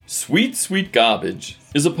Sweet Sweet Garbage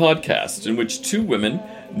is a podcast in which two women,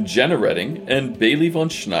 Jenna Redding and Bailey von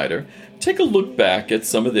Schneider, take a look back at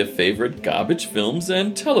some of their favorite garbage films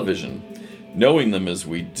and television. Knowing them as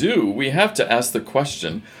we do, we have to ask the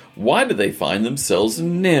question, why do they find themselves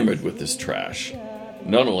enamored with this trash?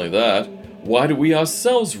 Not only that, why do we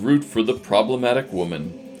ourselves root for the problematic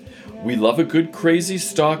woman? We love a good crazy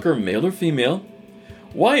stalker, male or female.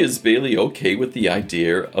 Why is Bailey okay with the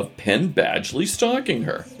idea of Penn Badgley stalking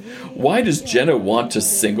her? Why does Jenna want to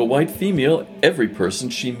single white female every person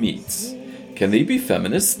she meets? Can they be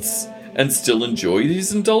feminists and still enjoy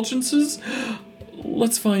these indulgences?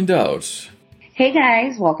 Let's find out. Hey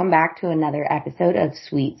guys, welcome back to another episode of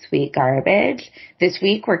Sweet Sweet Garbage. This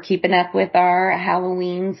week we're keeping up with our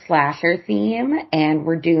Halloween slasher theme and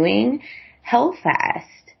we're doing Hellfest.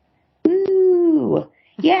 Woo!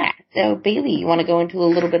 Yeah, so Bailey, you want to go into a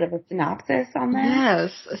little bit of a synopsis on that?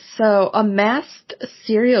 Yes, so a masked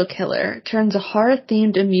serial killer turns a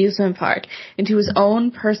horror-themed amusement park into his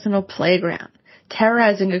own personal playground,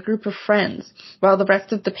 terrorizing a group of friends while the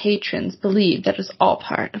rest of the patrons believe that it was all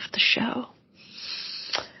part of the show.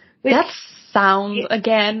 That sounds,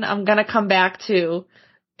 again, I'm going to come back to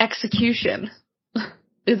execution.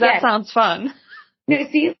 That sounds fun. No,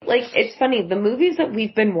 see, like, it's funny, the movies that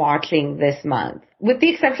we've been watching this month, with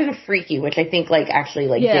the exception of Freaky, which I think, did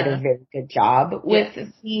a very good job with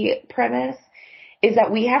the premise, is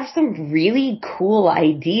that we have some really cool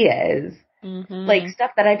ideas. Mm-hmm. Like,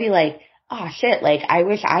 stuff that I'd be like, oh, shit, like, I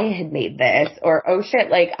wish I had made this, or, oh, shit,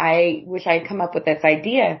 like, I wish I'd come up with this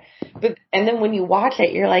idea. And then when you watch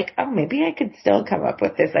it, you're like, oh, maybe I could still come up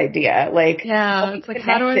with this idea. Like, yeah, it's like,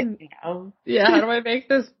 how do I make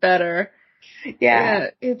this better? Yeah,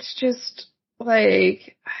 it's just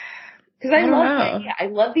like, because I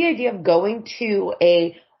love the idea of going to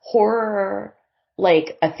a horror,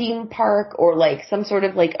 like a theme park or like some sort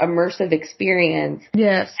of like immersive experience.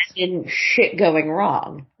 Yes, and shit going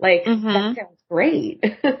wrong. Like that sounds great.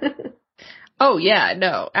 Oh yeah,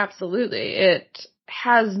 no, absolutely. It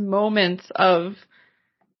has moments of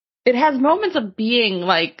being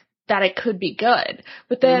like that it could be good.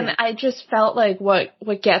 But then I just felt like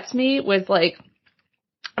what gets me was like,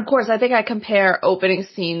 of course, I think I compare opening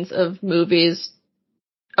scenes of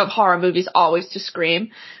horror movies always to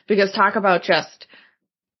Scream, because talk about just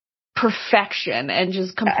perfection and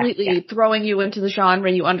just completely throwing you into the genre.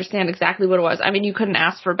 You understand exactly what it was. I mean, you couldn't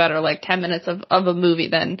ask for better, like 10 minutes of a movie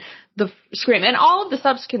than the Scream. And all of the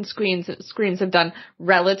subsequent Screams have done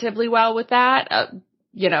relatively well with that.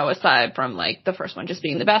 Aside from like the first one just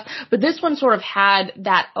being the best. But this one sort of had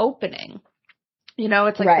that opening.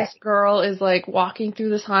 It's like this girl is like walking through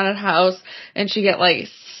this haunted house and she get like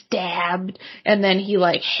stabbed and then he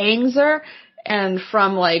like hangs her, and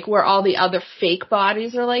from like where all the other fake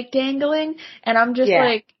bodies are like dangling. And I'm just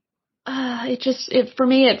like, for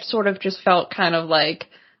me, it sort of just felt kind of like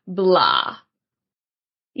blah.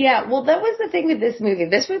 Yeah, well, that was the thing with this movie.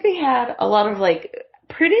 This movie had a lot of like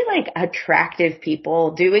pretty like attractive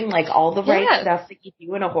people doing like all the right stuff that you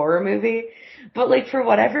do in a horror movie, but like for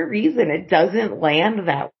whatever reason it doesn't land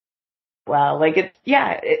that well. Like it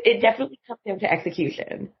definitely comes down to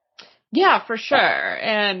execution. Yeah, for sure.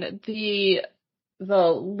 And the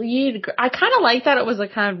lead, I kind of like that it was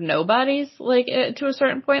like kind of nobodies, like to a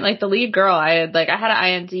certain point. Like the lead girl, I had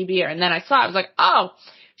an IMDb her, and then I saw it, I was like, oh,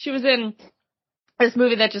 she was in this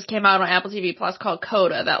movie that just came out on Apple TV Plus called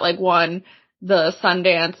Coda that like won the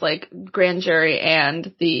Sundance, like, grand jury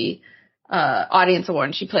and the audience award,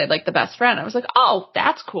 and she played, like, the best friend. I was like, oh,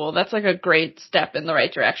 that's cool. That's, like, a great step in the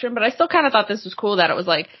right direction. But I still kind of thought this was cool that it was,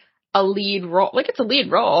 like, a lead role. Like, it's a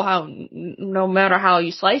lead role, no matter how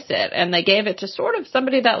you slice it. And they gave it to sort of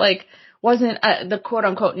somebody that, like, wasn't the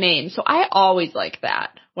quote-unquote name. So I always like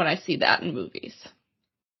that when I see that in movies.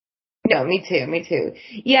 No, me too.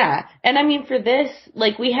 Yeah. And I mean, for this,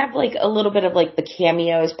 like, we have, like, a little bit of, like, the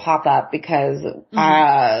cameos pop up because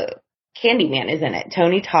Candyman is in it.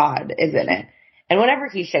 Tony Todd is in it. And whenever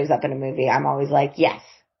he shows up in a movie, I'm always like, yes,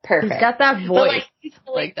 perfect. He's got that voice. But, like, he's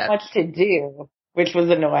still, like, that much to do, which was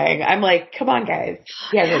annoying. I'm like, come on, guys.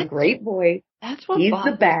 He has a great voice. That's what He's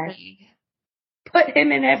the best. Me. Put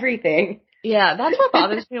him in everything. Yeah, that's what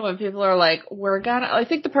bothers me when people are like, I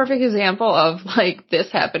think the perfect example of, like,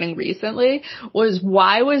 this happening recently was,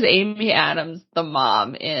 why was Amy Adams the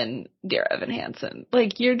mom in Dear Evan Hansen?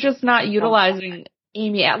 Like, you're just not utilizing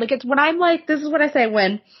Amy Adams. Like, it's when I'm like, this is what I say,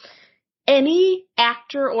 when any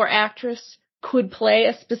actor or actress could play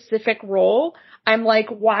a specific role, I'm like,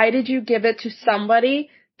 why did you give it to somebody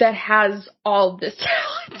that has all this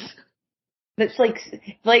talent? that's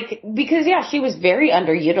because yeah, she was very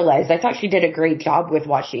underutilized. I thought she did a great job with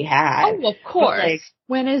what she had. Oh, of course. But, like,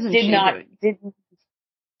 when isn't she?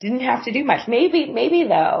 Didn't have to do much. Maybe,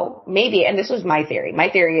 and this was my theory. My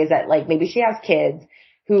theory is that, like, maybe she has kids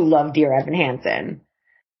who love Dear Evan Hansen.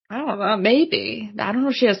 I don't know, maybe. I don't know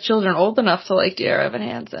if she has children old enough to like Dear Evan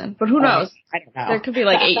Hansen. But who knows? I don't know. There could be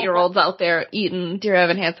like 8-year-olds out there eating Dear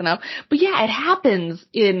Evan Hansen up. But yeah, it happens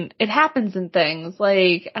in things.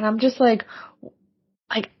 Like, and I'm just like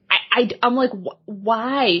I'm like,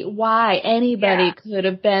 why anybody could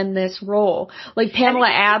have been this role? Like Pamela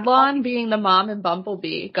Adlon being the mom in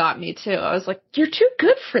Bumblebee got me too. I was like, you're too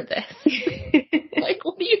good for this. Like,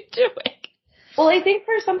 what are you doing? Well, I think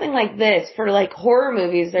for something like this, for like horror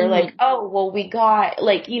movies, they're like, oh, well, we got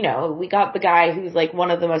the guy who's like one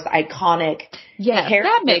of the most iconic characters.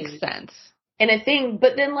 That makes sense. And a thing,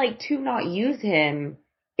 but then like to not use him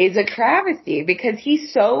is a travesty because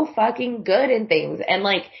he's so fucking good in things. And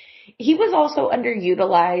like, he was also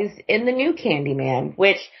underutilized in the new Candyman,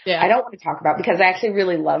 which I don't want to talk about because I actually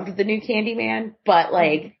really loved the new Candyman, but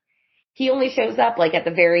like, he only shows up like at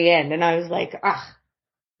the very end and I was like,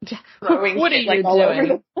 what are you like, doing? All over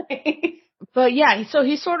the place. But yeah, so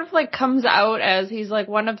he sort of like comes out as he's like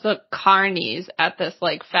one of the carnies at this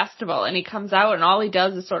like festival, and he comes out and all he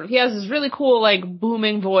does is he has this really cool like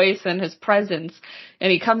booming voice and his presence,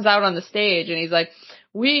 and he comes out on the stage and he's like,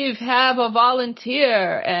 we have a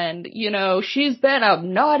volunteer and, you know, she's been a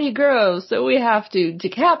naughty girl, so we have to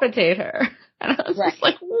decapitate her. And I was just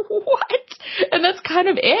like, what? And that's kind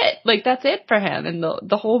of it. Like, that's it for him in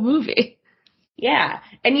the whole movie. Yeah.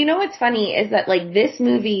 And you know what's funny is that, like, this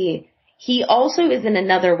movie, he also is in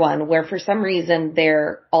another one where for some reason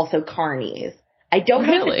they're also carnies. I don't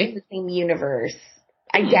know if it's in the same universe.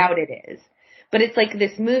 I doubt it is. But it's like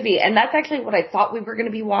this movie, and that's actually what I thought we were going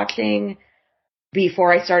to be watching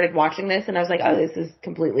before I started watching this, and I was like, oh, this is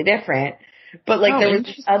completely different. But, like, there was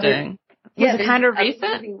this other... Was it kind of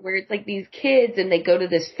recent? Where it's, like, these kids, and they go to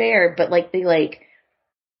this fair, but, like, they, like...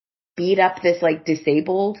 beat up this, like,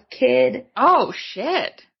 disabled kid. Oh,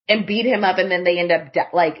 shit. And beat him up, and then they end up,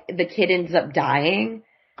 the kid ends up dying.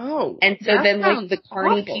 Oh. And so then, like, the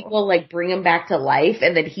carny people, like, bring him back to life,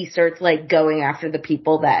 and then he starts, like, going after the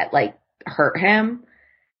people that, like, hurt him.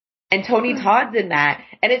 And Tony Todd's in that.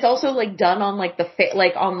 And it's also, like, done on, like,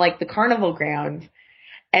 on, like, the carnival grounds.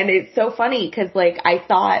 And it's so funny because, like, I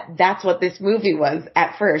thought that's what this movie was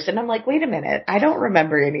at first. And I'm like, wait a minute. I don't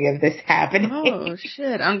remember any of this happening. Oh,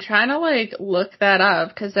 shit. I'm trying to, like, look that up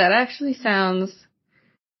because that actually sounds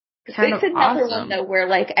kind of awesome. It's another one, though, where,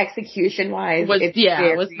 like, execution-wise,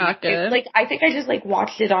 it was not good. It's, like, I think I just, like,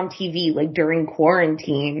 watched it on TV, like, during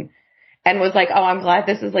quarantine and was like, oh, I'm glad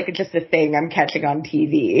this is, like, just a thing I'm catching on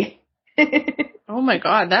TV. Oh, my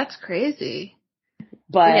God. That's crazy.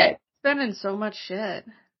 But yeah, he's been in so much shit.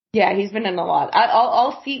 Yeah, he's been in a lot.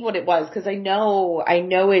 I'll see what it was because I know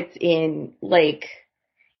it's in, like,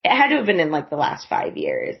 it had to have been in, like, the last 5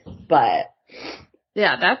 years, but.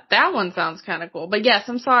 Yeah, that one sounds kind of cool. But yes,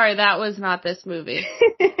 I'm sorry, that was not this movie.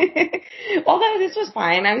 Although this was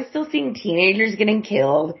fine. I was still seeing teenagers getting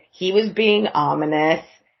killed. He was being ominous.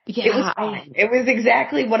 Yeah, it was fine. It was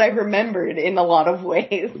exactly what I remembered in a lot of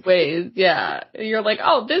ways. Yeah. You're like,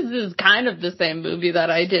 oh, this is kind of the same movie that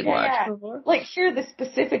I did watch before. Like, sure, the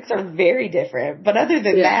specifics are very different, but other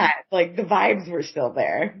than that, like, the vibes were still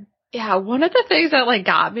there. Yeah, one of the things that, like,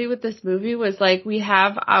 got me with this movie was, like, we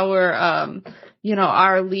have our,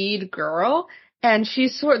 our lead girl, and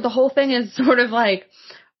she's the whole thing is sort of like,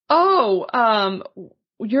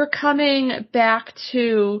 you're coming back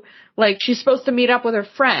to, like, she's supposed to meet up with her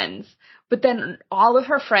friends, but then all of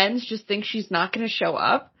her friends just think she's not going to show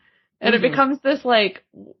up. And it becomes this, like,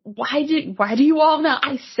 why do you all know?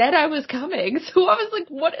 I said I was coming. So I was like,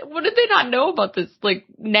 what did they not know about this, like,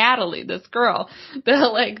 Natalie, this girl?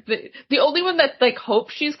 The only one that, like,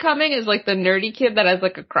 hopes she's coming is, like, the nerdy kid that has,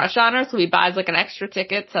 like, a crush on her, so he buys, like, an extra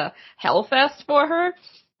ticket to Hellfest for her.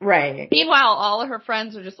 Right. Meanwhile, all of her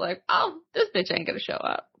friends are just like, oh, this bitch ain't gonna show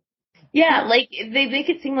up. Yeah, like, they make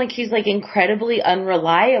it seem like she's, like, incredibly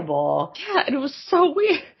unreliable. Yeah, and it was so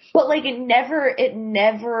weird. But, like, it's never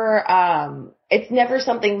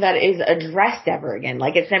something that is addressed ever again.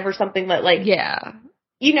 Like, it's never something that, like,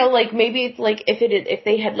 you know, like, maybe it's like, if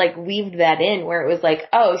they had, like, weaved that in where it was like,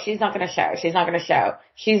 oh, she's not gonna show.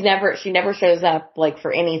 She never shows up, like,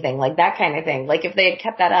 for anything, like, that kind of thing. Like, if they had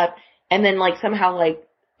kept that up and then, like, somehow, like,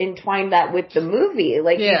 entwined that with the movie,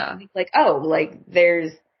 like, like, oh, like,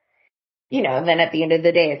 there's, you know, then at the end of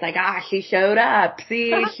the day, it's like, she showed up.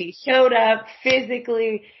 See, she showed up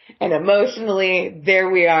physically and emotionally. There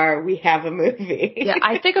we are. We have a movie. Yeah,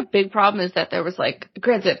 I think a big problem is that there was, like,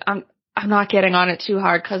 granted, I'm not getting on it too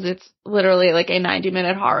hard because it's literally like a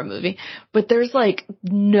 90-minute horror movie, but there's like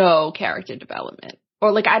no character development.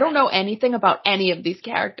 Or like I don't know anything about any of these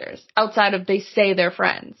characters outside of they say they're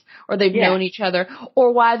friends or they've known each other,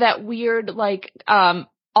 or why that weird like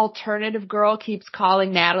alternative girl keeps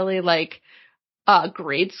calling Natalie like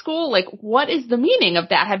grade school. Like, what is the meaning of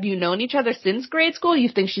that? Have you known each other since grade school? You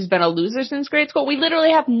think she's been a loser since grade school? We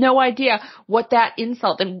literally have no idea what that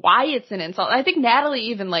insult and why it's an insult. I think Natalie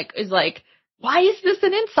even like is like, why is this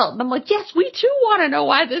an insult? And I'm like, yes, we too want to know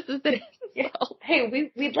why this is an insult.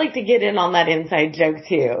 Hey, we'd like to get in on that inside joke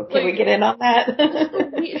too. Can we get in on that?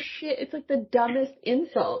 Shit, it's like the dumbest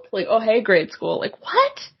insult. Like, oh hey, grade school. Like,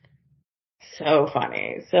 what? So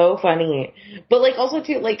funny. But like also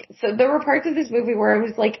too, like, so there were parts of this movie where I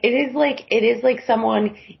was like, it is like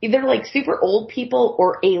someone, either like super old people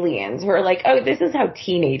or aliens who are like, oh, this is how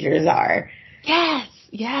teenagers are.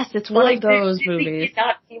 Yes, it's one of those movies. They did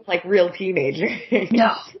not seem like real teenagers.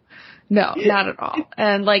 No, not at all.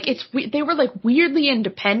 And like, they were like weirdly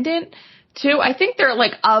independent too. I think they're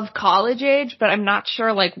like of college age, but I'm not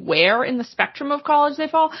sure like where in the spectrum of college they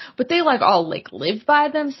fall. But they like all like live by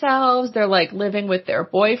themselves. They're like living with their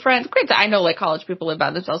boyfriends. Granted, I know like college people live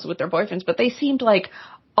by themselves with their boyfriends, but they seemed like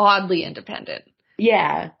oddly independent.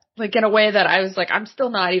 Yeah. Like in a way that I was like, I'm still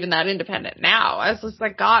not even that independent now. I was just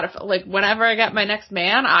like, God, if like whenever I get my next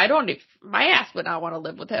man, my ass would not want to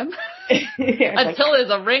live with him until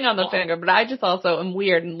there's a ring on the finger. But I just also am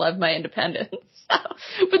weird and love my independence.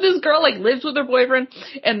 But this girl like lives with her boyfriend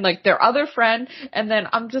and like their other friend, and then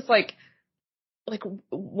I'm just like,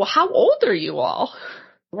 well, how old are you all?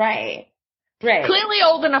 Right. Clearly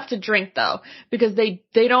old enough to drink though, because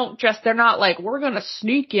they're not like, we're gonna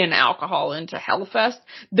sneak in alcohol into Hellfest.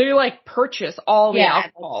 They like purchase all the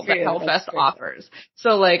alcohol that Hellfest offers.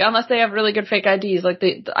 So like, unless they have really good fake IDs, like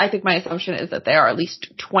I think my assumption is that they are at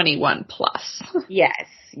least 21 plus. Yes.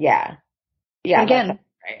 Yeah. Again,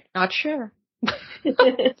 right. Not sure. No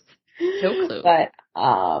clue. But,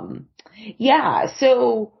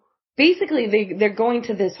 so basically they're going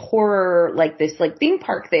to this horror, like this like theme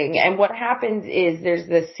park thing. And what happens is there's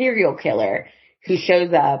this serial killer who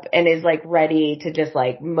shows up and is like ready to just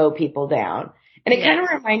like mow people down. And it kind of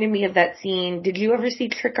reminded me of that scene. Did you ever see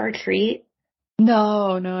Trick or Treat?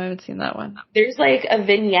 No, I haven't seen that one. There's like a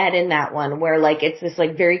vignette in that one where like it's this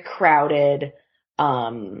like very crowded,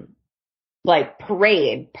 like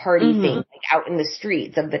parade party thing, like out in the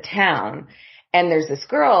streets of the town. And there's this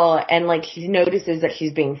girl and like she notices that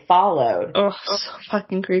she's being followed. Oh, so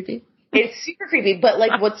fucking creepy. It's super creepy, but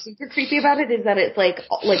like what's super creepy about it is that it's like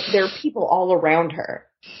there are people all around her.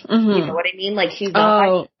 You know what I mean? Like she's not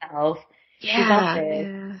by herself. Yeah. She's not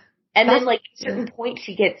there. And then like at a certain point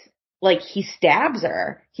she gets like he stabs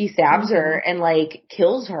her. He stabs her and like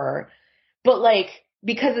kills her. But like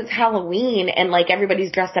because it's Halloween and like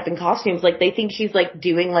everybody's dressed up in costumes, like they think she's like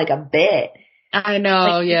doing like a bit. I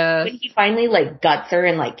know, like, when he finally like guts her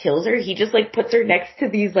and like kills her, he just like puts her next to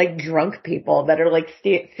these like drunk people that are like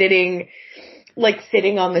sitting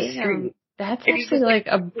on the street. That's actually like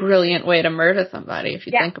a brilliant way to murder somebody if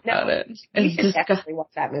you think about it. You should definitely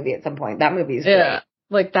watch that movie at some point. That movie is great.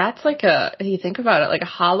 Like that's like if you think about it, like a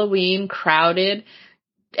Halloween crowded,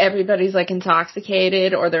 everybody's like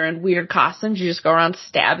intoxicated or they're in weird costumes. You just go around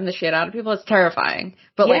stabbing the shit out of people. It's terrifying,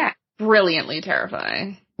 but like brilliantly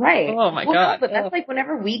terrifying. Right. Oh my God. But that's like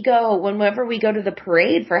whenever we go to the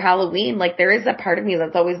parade for Halloween, like there is a part of me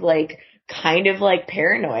that's always like kind of like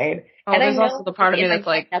paranoid. Oh, and there's also the part of me that's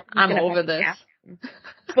like, I'm over this.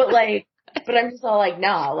 But I'm just all like,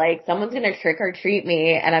 no, like someone's gonna trick or treat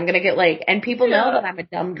me and I'm gonna get like, and people know that I'm a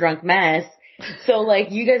dumb drunk mess. So like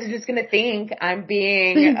you guys are just gonna think I'm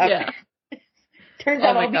being Turns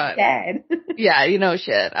out I'll be dead. Yeah, you know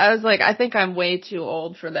shit. I was like, I think I'm way too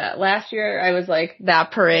old for that. Last year, I was like,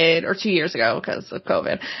 that parade, or 2 years ago because of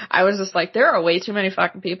COVID, I was just like, there are way too many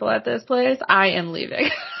fucking people at this place. I am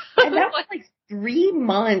leaving. And that was like 3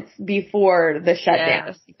 months before the shutdown.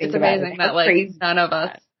 Yes. It's amazing that like none of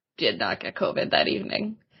us did not get COVID that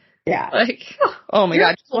evening. Yeah. Like, oh my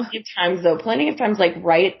God. Plenty of times like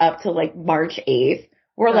right up to like March 8th.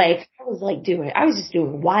 Where like, I was just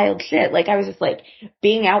doing wild shit. Like I was just like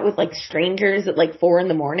being out with like strangers at like 4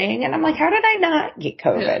 a.m. and I'm like, how did I not get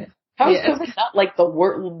COVID? Yeah. How is COVID not like the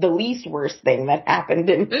least worst thing that happened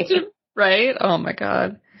to me? Right? Oh my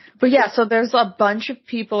God. But yeah, so there's a bunch of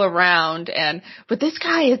people around but this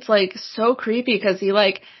guy, it's like so creepy because he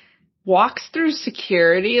like walks through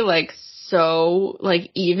security like so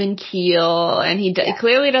like even keel and he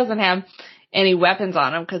clearly doesn't have any weapons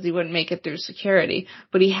on him because he wouldn't make it through security.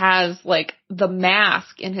 But he has like the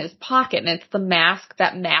mask in his pocket and it's the mask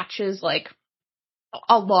that matches like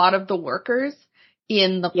a lot of the workers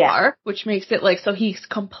in the park, which makes it like, so he's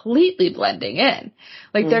completely blending in.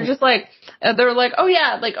 Like, they're just like, they're like, oh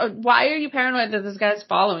yeah, like, why are you paranoid that this guy's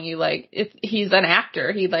following you? Like, if he's an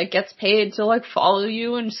actor, he like gets paid to like follow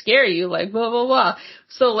you and scare you, like, blah, blah, blah.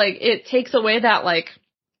 So like, it takes away that like,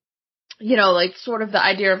 you know, like sort of the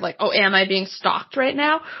idea of like, oh, am I being stalked right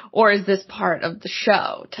now? Or is this part of the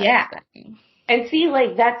show? Type thing. And see,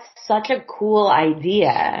 like, that's such a cool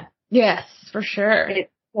idea. Yes, for sure. It's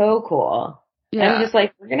so cool. Yeah. I'm just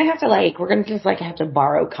like, we're gonna have to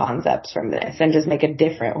borrow concepts from this and just make a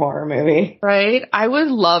different horror movie. Right? I would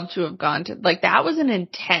love to have gone to, like, that was an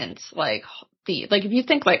intense, like, like, if you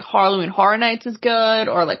think, like, Halloween Horror Nights is good,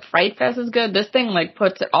 or, like, Fright Fest is good, this thing, like,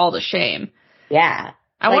 puts it all to shame. Yeah.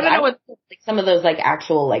 I want to know what, like, some of those, like,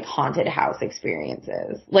 actual, like, haunted house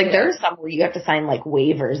experiences. Like, there are some where you have to sign, like,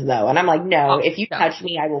 waivers, though. And I'm like, no, if you touch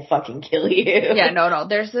me, I will fucking kill you. Yeah, no.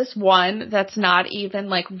 There's this one that's not even,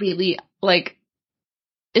 like, really, like,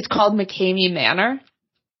 it's called McCamey Manor.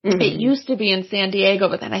 Mm-hmm. It used to be in San Diego,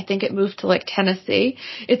 but then I think it moved to, like, Tennessee.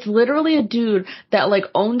 It's literally a dude that, like,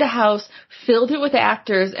 owned a house, filled it with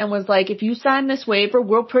actors, and was like, if you sign this waiver,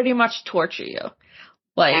 we'll pretty much torture you.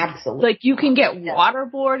 Like, absolutely. Like, you can get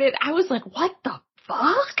waterboarded. I was like, what the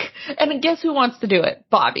fuck? And guess who wants to do it?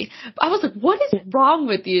 Bobby. I was like, what is wrong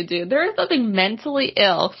with you, dude? There is something mentally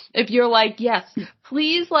ill if you're like, yes,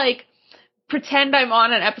 please, like, pretend I'm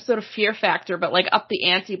on an episode of Fear Factor, but, like, up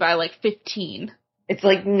the ante by, like, 15. It's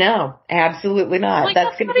like, no, absolutely not. Like,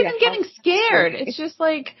 that's not even getting scared. It's just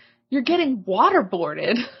like, you're getting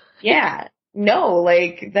waterboarded. Yeah. No,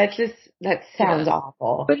 like, that sounds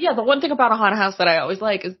awful. But yeah, the one thing about a haunted house that I always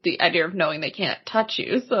like is the idea of knowing they can't touch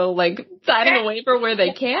you. So, like, signing a waiver where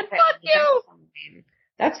they can't touch you.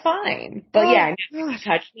 That's fine. But yeah, if you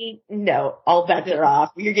touch me, no, all bets are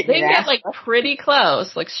off. You're getting They get, like, pretty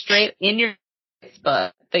close, like, straight in your face,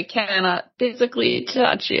 but they cannot physically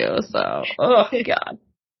touch you. So, oh, God.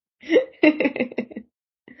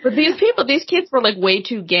 But these kids were, like, way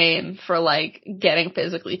too game for, like, getting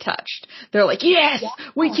physically touched. They're like, yes,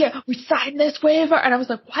 we signed this waiver. And I was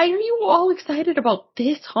like, why are you all excited about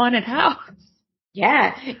this haunted house?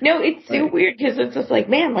 Yeah. No, it's so weird because it's just like,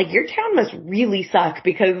 man, like, your town must really suck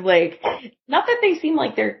because, like, not that they seem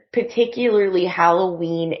like they're particularly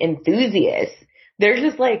Halloween enthusiasts. They're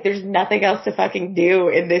just like, there's nothing else to fucking do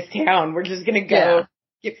in this town. We're just gonna go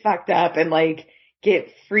get fucked up and, like, get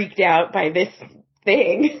freaked out by this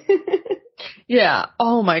thing. Yeah.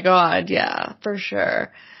 Oh my God. Yeah, for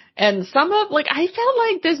sure. And some of, like, I felt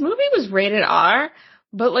like this movie was rated R,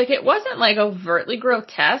 but, like, it wasn't, like, overtly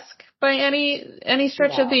grotesque by any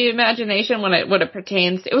stretch of the imagination when it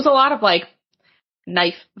pertains. It was a lot of, like,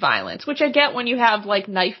 knife violence, which I get when you have, like,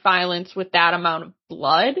 knife violence with that amount of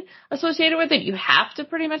blood associated with it. You have to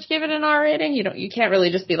pretty much give it an R rating. You can't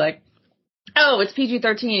really just be like, oh, it's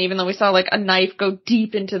PG-13, even though we saw, like, a knife go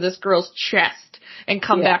deep into this girl's chest and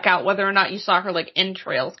come back out, whether or not you saw her, like,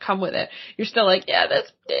 entrails come with it. You're still like, yeah,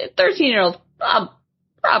 this 13-year-old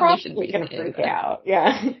probably shouldn't be freak out.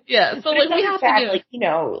 Yeah. Yeah. So, like, we have to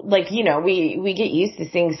do, we get used to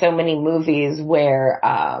seeing so many movies where,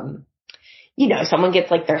 someone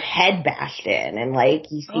gets, like, their head bashed in and,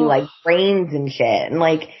 like, you see, like, brains and shit and,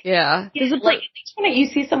 like, yeah. Like, at least when you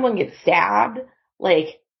see someone get stabbed,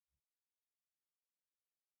 like,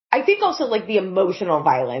 I think also, like, the emotional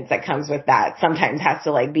violence that comes with that sometimes has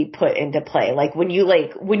to, like, be put into play. Like, when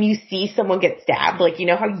you see someone get stabbed, like, you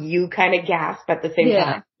know how you kind of gasp at the same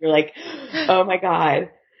time? You're like, oh my God.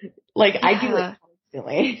 Like, I do it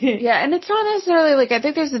constantly. Yeah, and it's not necessarily, like, I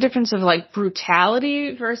think there's a difference of, like,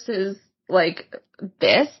 brutality versus, like,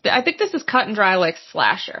 this. I think this is cut and dry, like,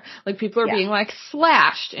 slasher. Like, people are being, like,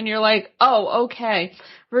 slashed, and you're like, oh, okay.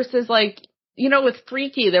 Versus, like, with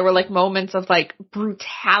Freaky, there were, like, moments of, like,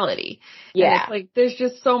 brutality. Yeah. And it's, like, there's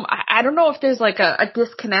just I don't know if there's, like, a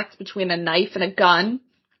disconnect between a knife and a gun.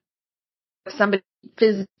 Somebody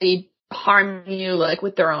physically harming you, like,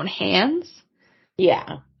 with their own hands.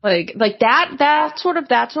 Yeah. Like that sort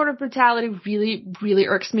of brutality really, really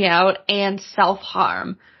irks me out, and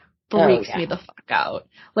self-harm freaks me the fuck out.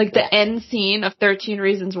 Like, the end scene of 13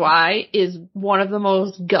 Reasons Why is one of the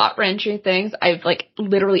most gut-wrenching things I've, like,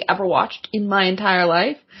 literally ever watched in my entire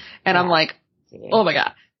life. And I'm like, oh my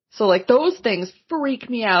God. So, like, those things freak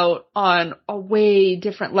me out on a way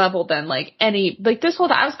different level than, like, this whole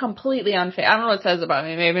time, I was completely unfair. I don't know what it says about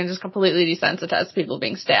me. Maybe I'm just completely desensitized to people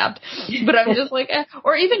being stabbed. But I'm just like,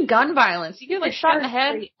 or even gun violence. You get, like, shot in the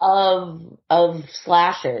head. Of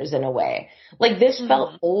slashers in a way. Like, this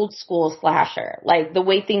felt old school slasher. Like, the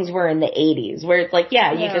way things were in the 80s, where it's like,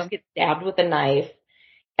 you just get stabbed with a knife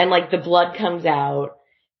and, like, the blood comes out.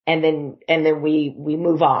 and then we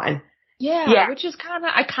move on. Yeah. Which is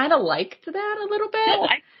I kind of liked that a little bit. No,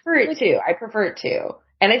 I prefer it too.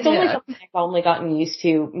 And it's only something I've only gotten used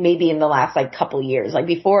to maybe in the last like couple years. Like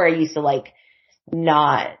before I used to like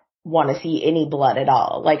not want to see any blood at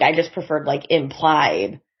all. Like I just preferred like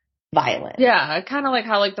implied violence. Yeah, I kind of like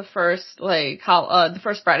how like the first Friday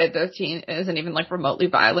the 13th isn't even like remotely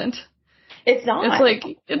violent. It's not. It's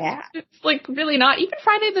like it's like really not. Even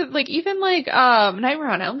Friday the Nightmare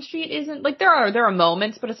on Elm Street isn't like there are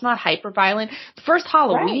moments, but it's not hyper violent. The first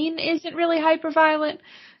Halloween isn't really hyper violent.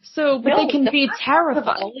 So, but they can be terrifying.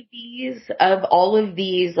 Of all of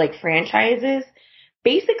these like franchises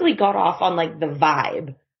basically got off on like the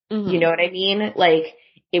vibe. Mm-hmm. You know what I mean? Like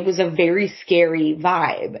it was a very scary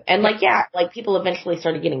vibe. And like, like people eventually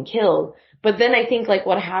started getting killed. But then I think like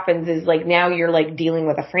what happens is like now you're like dealing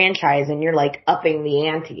with a franchise and you're like upping the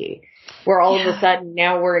ante. Where all of a sudden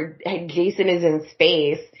now Jason is in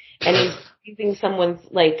space and he's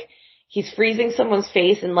freezing someone's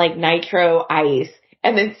face in like nitro ice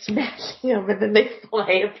and then smashing them and then they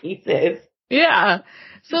fly to pieces. Yeah.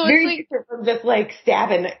 So it's very different from just like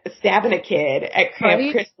stabbing a kid at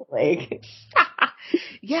Camp Crystal Lake.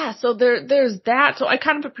 Yeah, so there's that. So I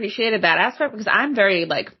kind of appreciated that aspect because I'm very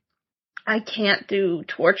like I can't do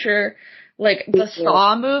torture like the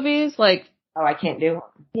Saw movies. Like I can't do them.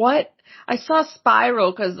 What? I saw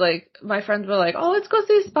Spiral because like my friends were like, "Oh, let's go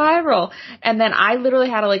see Spiral," and then I literally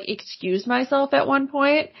had to like excuse myself at one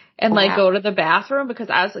point and like go to the bathroom because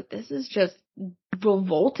I was like, "This is just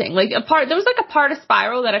revolting." Like there was like a part of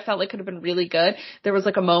Spiral that I felt like could have been really good. There was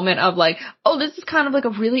like a moment of like, "Oh, this is kind of like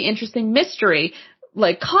a really interesting mystery."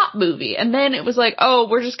 Like cop movie. And then it was like, oh,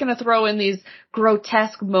 we're just going to throw in these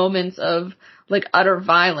grotesque moments of like utter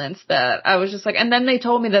violence that I was just like, and then they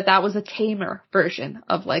told me that was a tamer version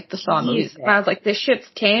of like the Saw movies. And I was like, this shit's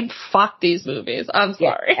tame. Fuck these movies. I'm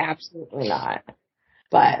sorry. Yeah, absolutely not.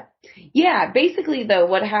 But yeah, basically though,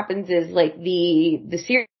 what happens is like the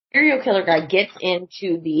serial killer guy gets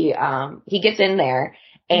into he gets in there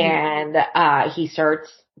and he starts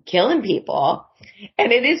killing people.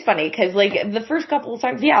 And it is funny because like the first couple of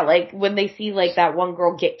times, like when they see like that one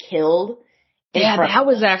girl get killed. That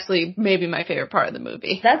was actually maybe my favorite part of the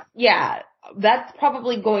movie. That's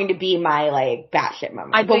probably going to be my like batshit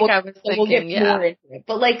moment. I was thinking, we'll get more into it.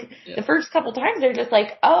 But like the first couple times they're just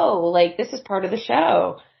like, oh, like this is part of the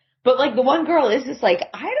show. But like the one girl is just like,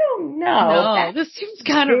 I don't know. No, this seems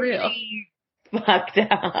kind of real. Fucked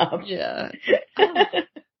up. Yeah.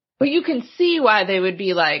 But you can see why they would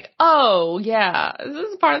be like, oh, yeah, this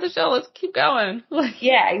is part of the show. Let's keep going.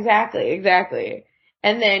 Yeah, exactly.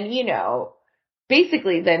 And then,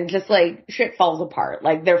 basically then just like shit falls apart.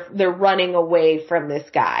 Like they're running away from this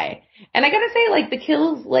guy. And I gotta say, like the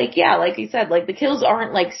kills, like, like you said, like the kills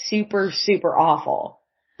aren't like super, super awful.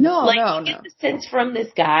 No, you get the sense from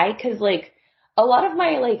this guy because like a lot of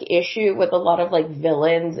my like issue with a lot of like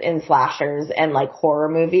villains in slashers and like horror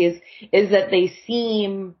movies is that they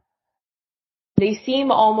seem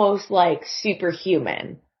almost like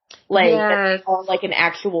superhuman. Like, or like an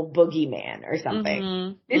actual boogeyman or something.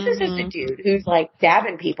 Mm-hmm. This is just a dude who's like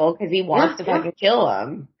stabbing people because he wants to fucking kill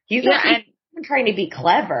them. He's not even trying to be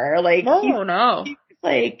clever. Like, he's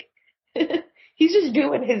like, he's just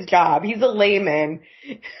doing his job. He's a layman.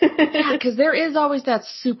 Yeah, because there is always that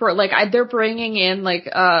super, like, they're bringing in like,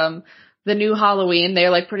 the new Halloween.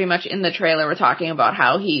 They're like pretty much in the trailer. We're talking about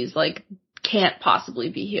how he's like, can't possibly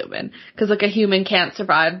be human because like a human can't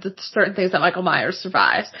survive the certain things that Michael Myers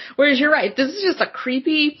survives. Whereas you're right, this is just a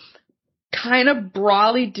creepy kind of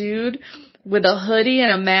brawly dude with a hoodie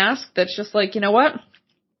and a mask that's just like, you know what?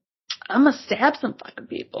 I'm gonna stab some fucking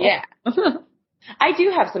people. Yeah. I do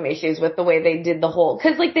have some issues with the way they did the whole,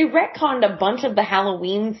 cause like they retconned a bunch of the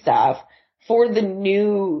Halloween stuff for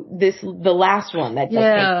the last one that just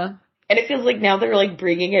came. And it feels like now they're like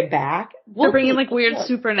bringing it back. They're bringing like weird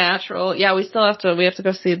supernatural. Yeah, we have to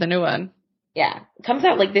go see the new one. Yeah. It comes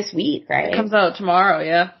out like this week, right? It comes out tomorrow,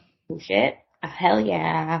 yeah. Oh, shit. Oh, hell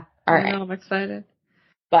yeah. All right. I'm excited.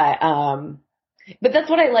 But that's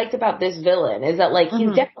what I liked about this villain is that like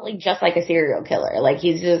he's definitely just like a serial killer. Like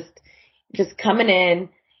he's just coming in,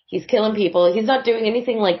 he's killing people. He's not doing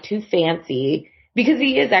anything like too fancy because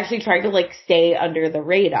he is actually trying to like stay under the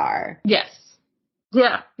radar. Yes.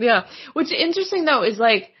 Yeah. What's interesting though is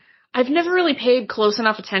like, I've never really paid close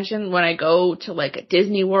enough attention when I go to like a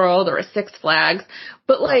Disney World or a Six Flags,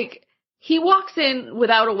 but like, he walks in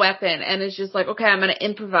without a weapon and is just like, okay, I'm going to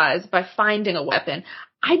improvise by finding a weapon.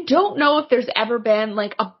 I don't know if there's ever been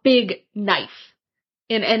like a big knife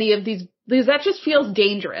in any of these, because that just feels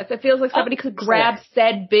dangerous. It feels like somebody could grab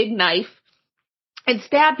said big knife and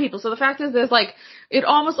stab people. So the fact is, there's like, it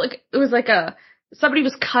almost like, it was like somebody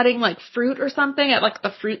was cutting like fruit or something at like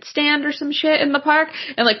the fruit stand or some shit in the park,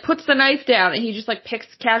 and like puts the knife down, and he just like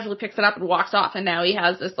casually picks it up and walks off, and now he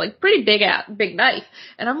has this like pretty big knife.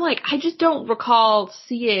 And I'm like, I just don't recall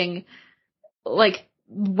seeing like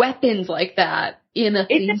weapons like that in a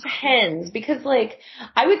theme. It depends, because like,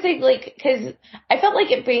 I would say like, cause I felt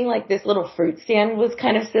like it being like this little fruit stand was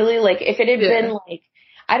kind of silly. Like if it had been like,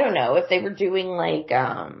 I don't know, if they were doing like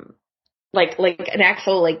an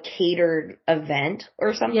actual like catered event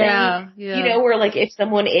or something. Yeah. You know, where like if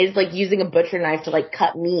someone is like using a butcher knife to like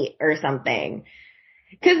cut meat or something.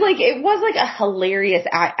 Cause like it was like a hilarious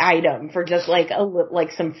item for just like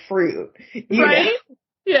some fruit. You right? know?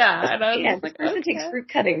 Yeah. And I was this person takes fruit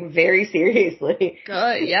cutting very seriously.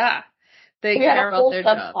 Good, yeah. They we care had a about whole their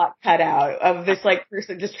subplot job. cut out of this like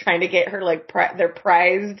person just trying to get her like their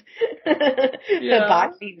prized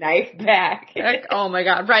hibachi knife back. Like, oh my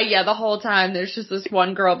god, right? Yeah, the whole time there's just this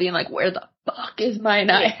one girl being like, "Where the fuck is my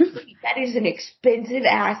knife?" That is an expensive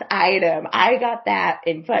ass item. I got that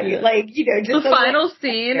in fucking like, you know, just the final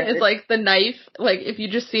scene is like the knife. Like if you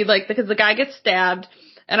just see like, because the guy gets stabbed.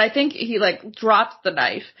 And I think he like drops the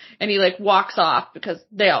knife and he like walks off, because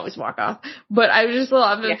they always walk off. But I just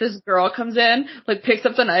love if this girl comes in, like picks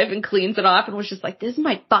up the knife and cleans it off and was just like, "This is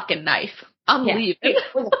my fucking knife. I'm leaving." Hey,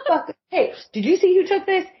 what the fuck? Hey, did you see who took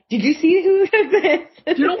this? Did you see who took this?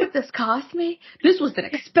 Do you know what this cost me? This was an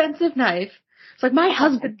expensive knife. It's like my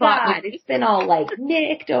husband bought it. It's been all like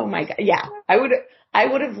nicked. Oh my god. Yeah. I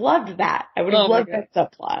would have loved that. I would have loved that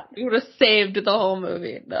subplot. We would have saved the whole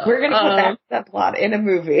movie. No. We're gonna put that subplot in a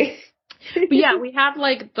movie. But yeah, we have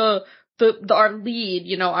like the our lead,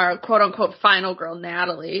 you know, our quote unquote final girl,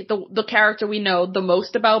 Natalie, the character we know the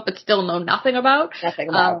most about, but still know nothing about. Nothing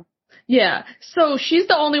about. Yeah. So she's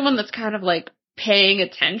the only one that's kind of like paying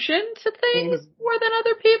attention to things more than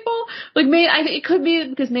other people. Like, it could be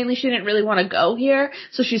because mainly she didn't really want to go here,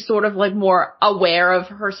 so she's sort of like more aware of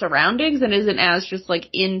her surroundings and isn't as just like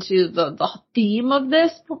into the theme of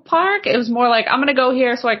this park. It was more like, I'm gonna go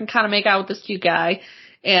here so I can kind of make out with this cute guy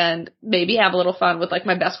and maybe have a little fun with like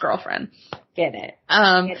my best girlfriend. Get it.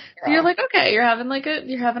 So you're like, okay, you're having a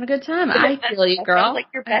good time. I feel you, girl. Sounds like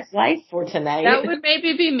your best life for tonight. That would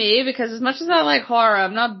maybe be me, because as much as I like horror,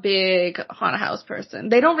 I'm not a big haunted house person.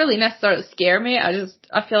 They don't really necessarily scare me.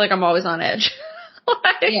 I feel like I'm always on edge.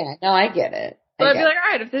 Yeah, no, I get it. So I'd be like,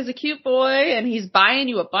 all right, if there's a cute boy and he's buying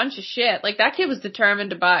you a bunch of shit, like that kid was determined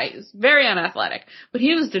to buy. He was very unathletic, but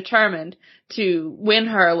he was determined to win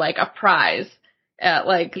her like a prize at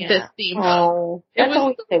like this theme park. Oh, that's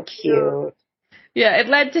always so cute. Yeah, it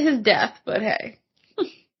led to his death, but hey.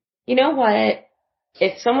 You know what?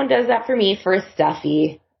 If someone does that for me for a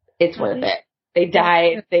stuffy, it's worth it. They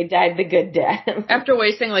died the good death. After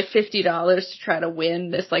wasting like $50 to try to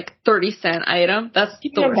win this like 30-cent item. Can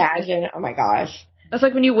you imagine? Oh my gosh. That's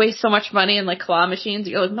like when you waste so much money in like claw machines,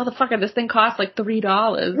 you're like, motherfucker, this thing costs like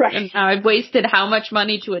 $3. Right. And I've wasted how much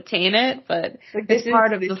money to attain it, but like, it's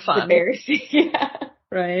part of the fun. Embarrassing. Yeah.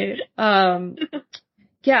 Right.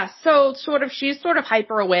 Yeah, so she's sort of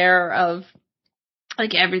hyper aware of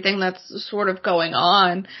like everything that's sort of going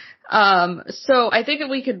on. So I think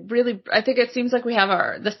I think it seems like we have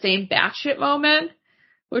the same batshit moment,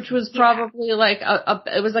 which was probably like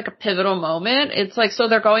it was like a pivotal moment. It's like, so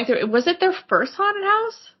they're going through, was it their first haunted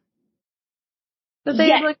house that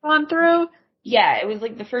they had like gone through? Yeah, it was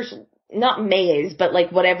like the first, not maze, but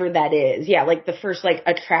like whatever that is. Yeah, like the first like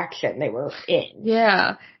attraction they were in.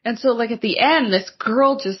 Yeah. And so like at the end, this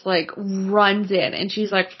girl just like runs in and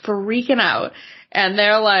she's like freaking out. And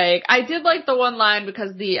they're like, I did like the one line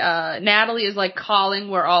because the, Natalie is like calling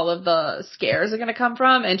where all of the scares are going to come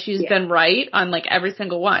from. And she's been right on like every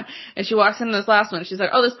single one. And she walks into this last one. She's like,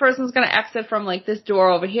 oh, this person's going to exit from like this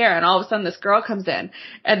door over here. And all of a sudden this girl comes in.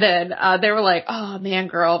 And then, they were like, oh man,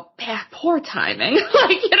 girl, poor timing.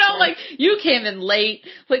 Like, you know, like you came in late.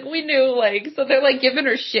 Like we knew, like, so they're like giving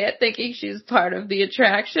her shit thinking she's part of the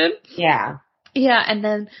attraction. Yeah. Yeah. And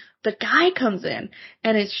then the guy comes in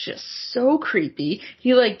and it's just so creepy.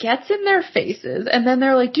 He like gets in their faces and then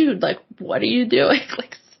they're like, dude, like, what are you doing?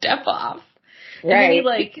 Like, step off. Right.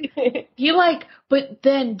 And he but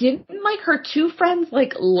then didn't like her two friends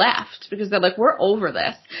like left because they're like, we're over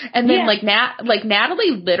this. And then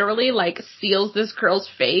Natalie literally like seals this girl's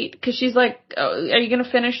fate because she's like, oh, are you going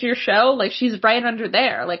to finish your show? Like, she's right under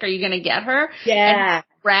there. Like, are you going to get her? Yeah. And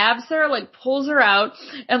grabs her, like pulls her out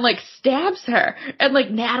and like stabs her. And like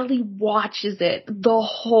Natalie watches it the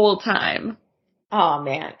whole time. Oh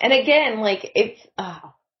man. And again, like it's,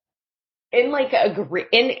 in like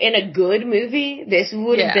in a good movie, this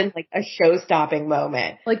would have been like a show-stopping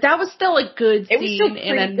moment. Like that was still a good scene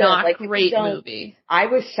in a not like, great movie. I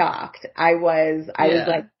was shocked. I was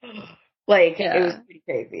like, it was pretty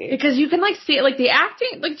crazy. Because you can like see it, like the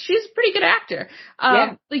acting, like she's a pretty good actor.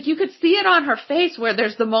 Like you could see it on her face where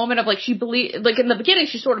there's the moment of like she like in the beginning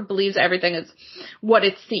she sort of believes everything is what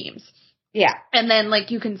it seems. Yeah. And then like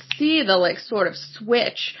you can see the like sort of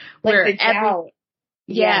switch where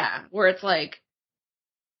where it's like,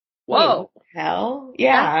 whoa. Hell?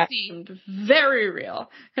 Yeah. That seemed very real.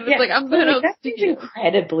 And it's like, I'm going to that seems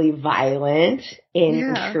incredibly violent,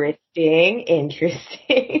 interesting.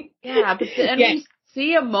 Yeah, but then we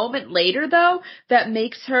see a moment later, though, that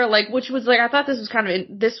makes her, like, which was, like, I thought this was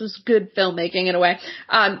this was good filmmaking in a way.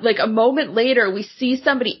 Like, a moment later, we see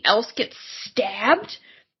somebody else get stabbed,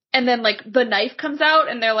 and then, like, the knife comes out,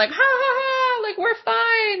 and they're like, ha, ha, ha, like, we're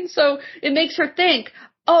fine. So it makes her think,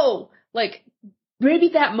 oh, like, maybe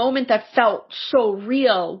that moment that felt so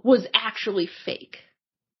real was actually fake.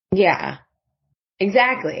 Yeah.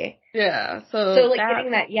 Exactly. Yeah. So like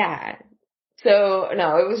getting that, So,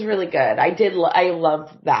 no, it was really good. I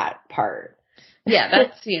loved that part. Yeah,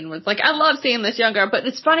 that scene was like, I love seeing this young girl, but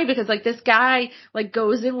it's funny because like this guy like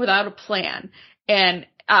goes in without a plan, and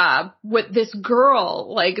with this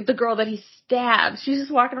girl, like the girl that he stabs, she's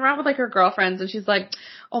just walking around with like her girlfriends, and she's like,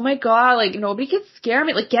 oh my god, like nobody can scare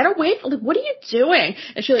me, like get away from, like what are you doing?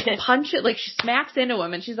 And she like she smacks into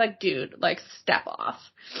him, and she's like, dude, like step off.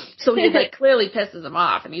 So he like clearly pisses him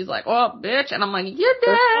off, and he's like, oh bitch, and I'm like, you're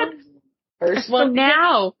dead. First one.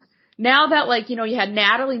 So now that, like, you know, you had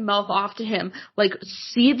Natalie mouth off to him, like,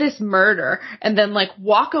 see this murder, and then, like,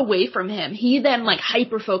 walk away from him, he then, like,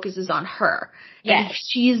 hyper-focuses on her. Yeah. And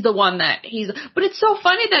she's the one that but it's so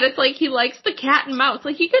funny that it's, like, he likes the cat and mouse.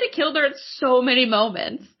 Like, he could have killed her at so many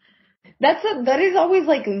moments. That is always,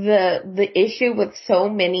 like, the issue with so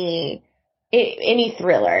many, any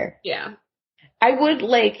thriller. Yeah. I would,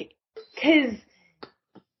 like, 'cause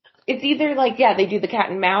it's either like, they do the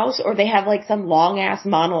cat and mouse, or they have like some long ass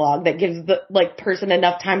monologue that gives the like person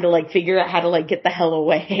enough time to like figure out how to like get the hell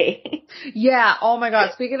away. Yeah. Oh my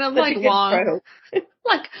god. Speaking of like long, the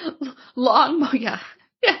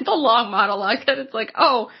long monologue that it's like,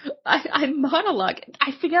 oh, I monologue.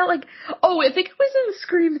 I forget I think it was in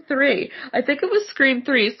Scream 3. I think it was Scream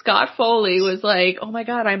 3. Scott Foley was like, oh my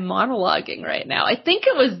god, I'm monologuing right now. I think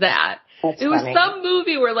it was that. That's it was funny. some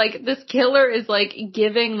movie where, like, this killer is, like,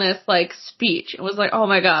 giving this, like, speech. It was like, oh,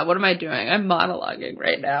 my God, what am I doing? I'm monologuing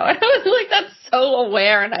right now. And I was like, that's so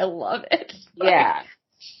aware, and I love it. Yeah.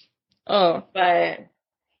 Oh. But,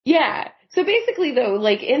 yeah. So basically, though,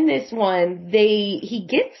 like, in this one, he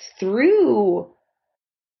gets through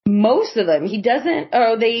most of them. He doesn't,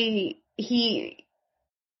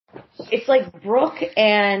 it's like Brooke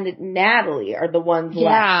and Natalie are the ones left.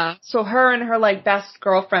 Yeah. So her and her like best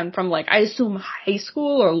girlfriend from like, I assume high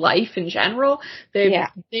school or life in general.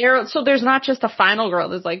 So there's not just a final girl.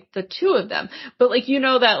 There's like the two of them. But like, you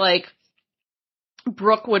know that like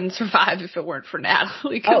Brooke wouldn't survive if it weren't for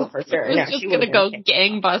Natalie. Oh, for sure. It was just going to go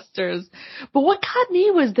gangbusters. But what got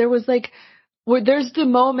me was there's the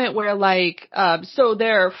moment where like, so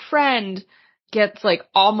their friend gets like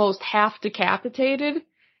almost half decapitated,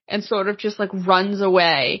 and sort of just, like, runs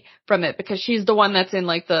away from it because she's the one that's in,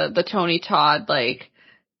 like, the Tony Todd, like,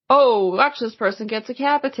 oh, watch this person gets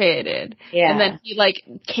decapitated. Yeah. And then he, like,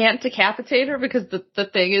 can't decapitate her because the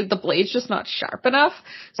thing is the blade's just not sharp enough.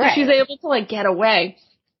 So she's able to, like, get away.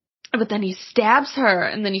 But then he stabs her,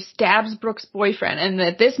 and then he stabs Brooke's boyfriend. And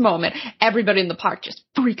at this moment, everybody in the park just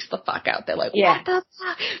freaks the fuck out. They're like, what the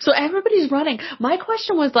fuck? So everybody's running. My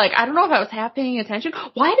question was like, I don't know if I was half paying attention.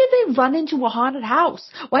 Why did they run into a haunted house?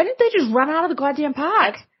 Why didn't they just run out of the goddamn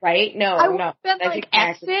park? Right? No, I would have been like,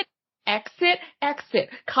 exit.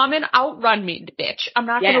 Come and outrun me, bitch. I'm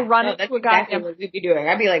not going to run into a goddamn... Exactly what we'd be doing.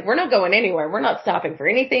 I'd be like, we're not going anywhere. We're not stopping for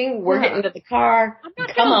anything. We're getting to the car. I'm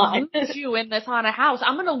not going to lose you in this haunted house.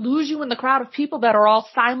 I'm going to lose you in the crowd of people that are all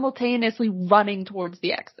simultaneously running towards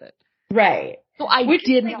the exit. Right. So I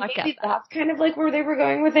did not get that. That's kind of like where they were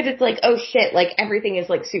going with it. It's like, oh shit, like everything is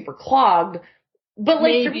like super clogged. But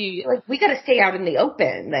like, we got to stay out in the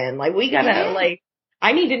open then. Like we got to like,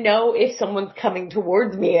 I need to know if someone's coming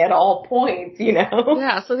towards me at all points, you know?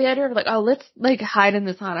 Yeah, so the idea of like, oh, let's like hide in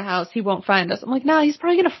this haunted house. He won't find us. I'm like, no, he's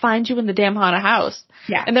probably going to find you in the damn haunted house.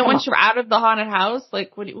 Yeah. And then once you're out of the haunted house,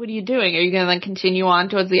 like, what are you doing? Are you going to then continue on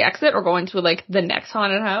towards the exit or go into like the next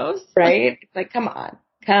haunted house? Right? It's like, come on.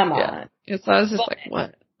 Yeah. So I was just like,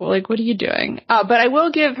 what? Well, like, what are you doing? But I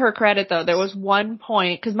will give her credit though. There was one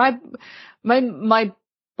point, cause my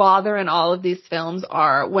bother in all of these films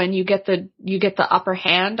are when you get the upper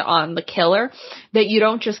hand on the killer, that you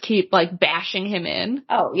don't just keep like bashing him in.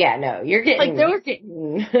 Oh yeah, no, you're getting like there was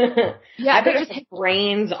yeah, I better have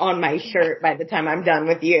brains on my shirt by the time I'm done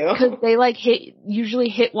with you. Because they like usually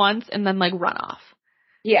hit once and then like run off.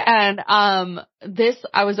 Yeah. And this,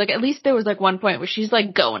 I was like, at least there was like one point where she's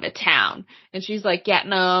like going to town and she's like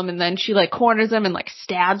getting him, and then she like corners him and like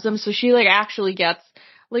stabs him, so she like actually gets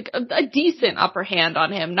like a decent upper hand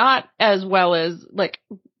on him, not as well as like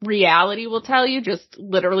reality will tell you, just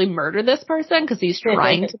literally murder this person because he's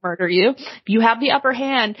trying to murder you. If you have the upper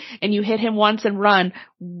hand and you hit him once and run,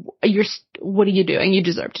 what are you doing? You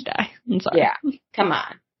deserve to die. I'm sorry. Yeah. Come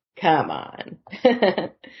on.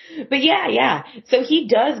 But yeah. So he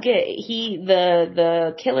does get,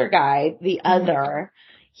 the killer guy, the other,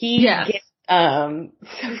 he gets, so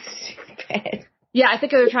stupid. Yeah, I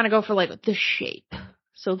think they were trying to go for like the shape.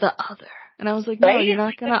 So the other. And I was like, no, right? You're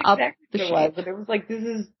not going to up the shape. But it was like, this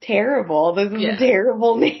is terrible. This is a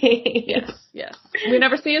terrible name. Yes. We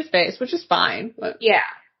never see his face, which is fine. But. Yeah.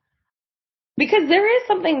 Because there is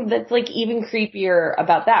something that's like even creepier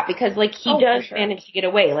about that, because like he does manage to get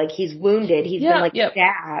away. Like he's wounded. He's been like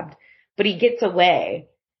stabbed, but he gets away.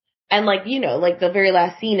 And like, you know, like the very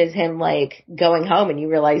last scene is him like going home and you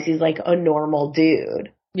realize he's like a normal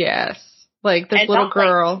dude. Yes. Like this little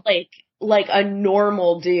girl. Like a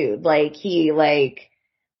normal dude. Like he like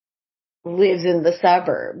lives in the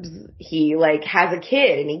suburbs. He like has a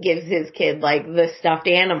kid and he gives his kid like the stuffed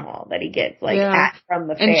animal that he gets like from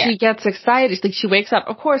the fair. And she gets excited. Like she wakes up.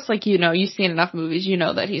 Of course, like, you know, you've seen enough movies, you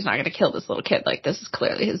know that he's not going to kill this little kid. Like this is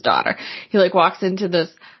clearly his daughter. He like walks into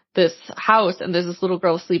this house and there's this little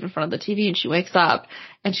girl asleep in front of the TV, and she wakes up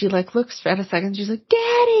and she like looks for a second. She's like,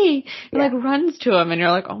 "Daddy!" And like runs to him, and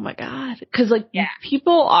you're like, "Oh my God." Cause like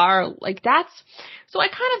people are like, so I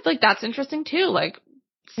kind of like, that's interesting too. Like,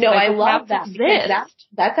 no, I love that because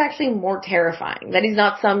that's actually more terrifying. That he's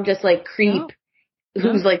not some just like creep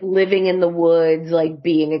who's like living in the woods, like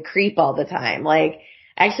being a creep all the time. Like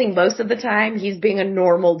actually most of the time he's being a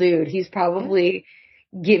normal dude. He's probably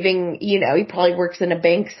giving, you know, he probably works in a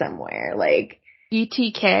bank somewhere. Like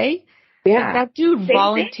BTK? Yeah. Like, that dude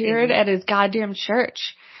volunteered at his goddamn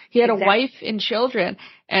church. He had a wife and children,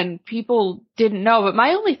 and people didn't know. But my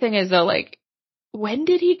only thing is though, like, when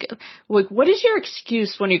did he, like, what is your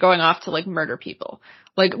excuse when you're going off to like murder people?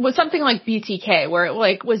 Like with something like BTK, where it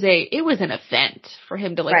like was an event for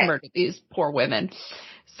him to like murder these poor women.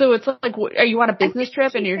 So it's like, are you on a business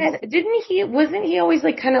trip and wasn't he always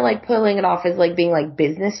like kind of like pulling it off as like being like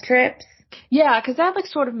business trips? Yeah, because that like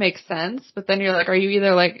sort of makes sense. But then you're like, are you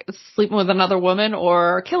either like sleeping with another woman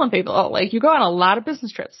or killing people? Oh, like you go on a lot of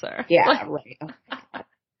business trips, sir. Yeah, like, right.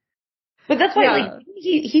 But that's why like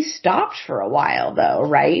he stopped for a while though,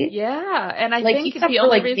 right? Yeah, and I like, think he stopped for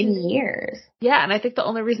like many years. Yeah, and I think the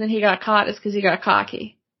only reason he got caught is because he got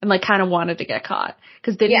cocky and like kind of wanted to get caught.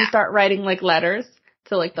 Because didn't he start writing like letters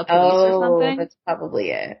to like the police or something? That's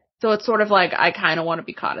probably it. So it's sort of like, I kind of want to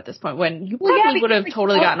be caught at this point, when you probably would have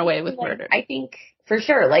totally gotten away with murder. I think for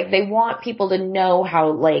sure, like they want people to know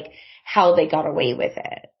how they got away with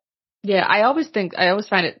it. Yeah, I always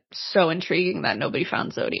find it so intriguing that nobody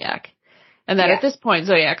found Zodiac, and that at this point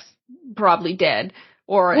Zodiac's probably dead.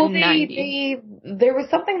 Or in 90. There was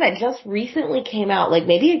something that just recently came out, like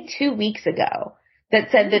maybe 2 weeks ago,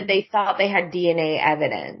 that said that they thought they had DNA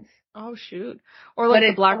evidence. Oh shoot! Or like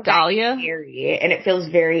the Black Dahlia, scary, and it feels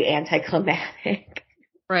very anticlimactic.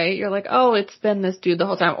 Right? You're like, oh, it's been this dude the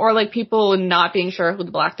whole time. Or like people not being sure who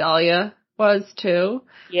the Black Dahlia was too.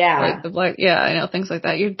 Yeah. Like I know, things like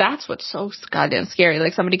that. That's what's so goddamn scary.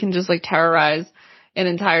 Like somebody can just like terrorize an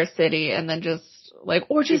entire city and then just like,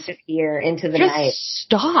 or just disappear into the night.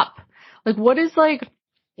 Stop. Like what is like.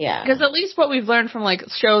 Yeah. Because at least what we've learned from like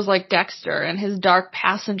shows like Dexter and his Dark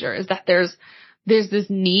Passenger is that there's this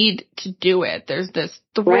need to do it. There's this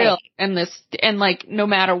thrill and like no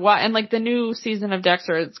matter what. And like the new season of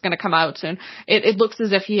Dexter is going to come out soon. It looks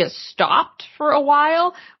as if he has stopped for a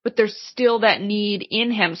while, but there's still that need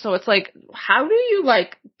in him. So it's like, how do you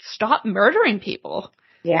like stop murdering people?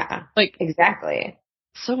 Yeah. Like exactly.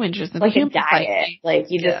 So interesting. Like a diet. Like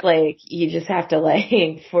you just have to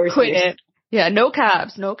like force quit it. Yeah, no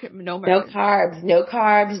carbs, no murder. No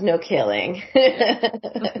carbs, no killing.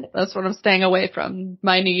 That's what I'm staying away from.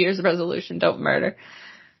 My New Year's resolution, don't murder.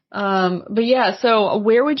 But yeah, so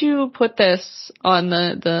where would you put this on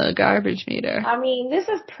the garbage meter? I mean, this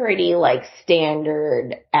is pretty like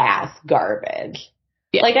standard ass garbage.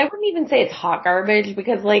 Yeah. Like I wouldn't even say it's hot garbage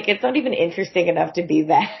because like it's not even interesting enough to be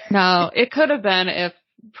that. No, it could have been if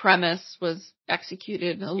premise was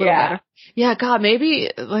executed a little better. Yeah, God,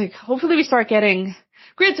 maybe like hopefully we start getting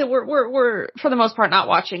granted, we're for the most part not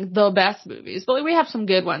watching the best movies, but like, we have some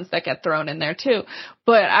good ones that get thrown in there too.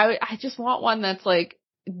 But I just want one that's like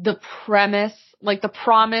the premise, like the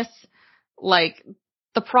promise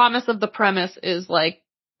of the premise is like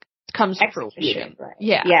comes to fruition. Right.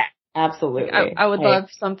 Yeah. Yeah, absolutely. I would love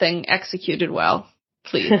something executed well.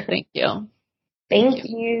 Please. Thank you. Thank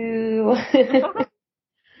you.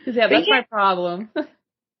 Yeah, that's my problem.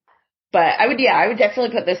 But I would definitely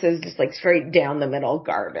put this as just like straight down the middle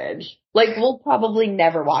garbage. Like, we'll probably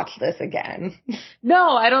never watch this again.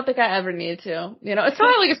 No, I don't think I ever need to. You know, it's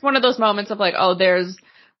not like it's one of those moments of like, oh, there's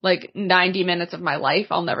like 90 minutes of my life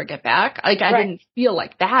I'll never get back. Like, I didn't feel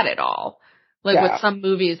like that at all. Like, with some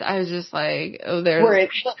movies, I was just like, oh, there's... Where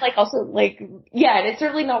it's, but like, also, like, yeah, and it's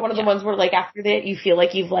certainly not one of the ones where, like, after that, you feel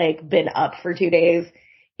like you've, like, been up for 2 days,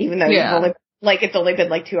 even though you've only, like, it's only been,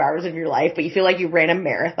 like, 2 hours of your life, but you feel like you ran a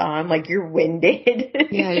marathon, like, you're winded.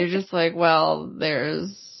 Yeah, you're just like, well,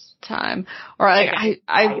 there's time. Or, like,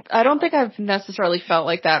 I don't think I've necessarily felt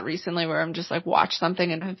like that recently, where I'm just, like, watch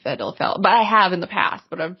something and I've felt, but I have in the past,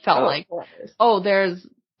 but I've felt like, there's,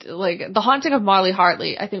 like, The Haunting of Molly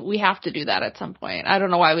Hartley. I think we have to do that at some point. I don't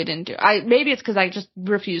know why we didn't do it. Maybe it's because I just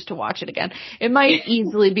refuse to watch it again. It might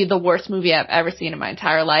easily be the worst movie I've ever seen in my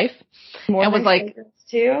entire life. More than Showgirls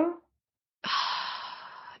 2?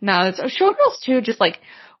 No, Showgirls 2 just, like,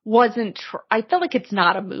 wasn't, I feel like it's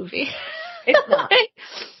not a movie. It's not.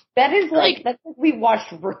 That's like we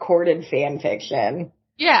watched recorded fan fiction.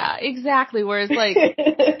 Yeah, exactly. Whereas, like,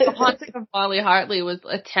 The Haunting of Molly Hartley was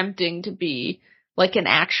attempting to be like an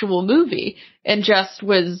actual movie, and just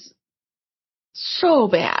was so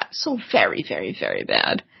bad. So very, very, very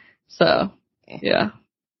bad. So, yeah.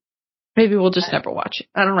 Maybe we'll just never watch it.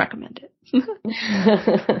 I don't recommend it.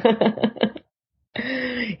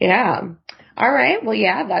 Yeah. All right. Well,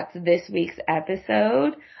 yeah, that's this week's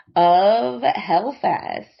episode of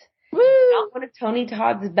Hellfest. Woo! Not one of Tony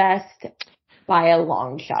Todd's best by a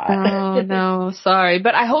long shot. Oh, no. Sorry.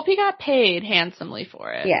 But I hope he got paid handsomely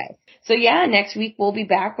for it. Yes. So yeah, next week we'll be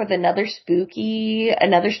back with another spooky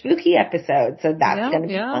episode. So that's going to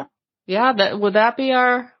be fun. Yeah, would that be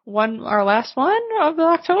our last one of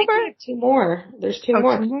October? I think we have 2 more. There's 2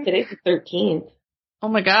 more. Today's the 13th. Oh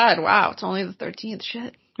my God. Wow. It's only the 13th.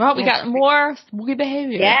 Shit. Well, we got more spooky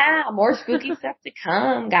behavior. Yeah, more spooky stuff to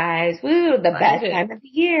come, guys. Woo, the best time of the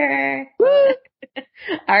year. Woo.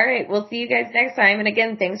 All right. We'll see you guys next time. And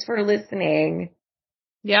again, thanks for listening.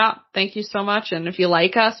 Yeah, thank you so much. And if you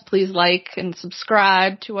like us, please like and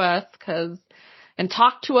subscribe to us and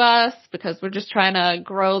talk to us, because we're just trying to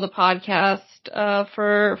grow the podcast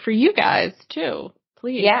for you guys too.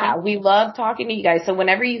 Please. Yeah, we love talking to you guys. So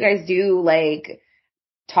whenever you guys do like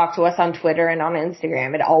talk to us on Twitter and on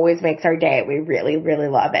Instagram, it always makes our day. We really, really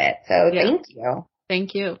love it. So thank you.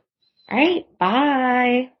 Thank you. All right.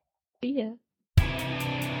 Bye. See ya.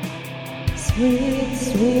 Sweet,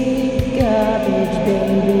 sweet garbage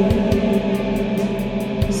baby.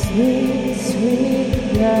 Sweet,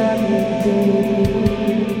 sweet garbage baby.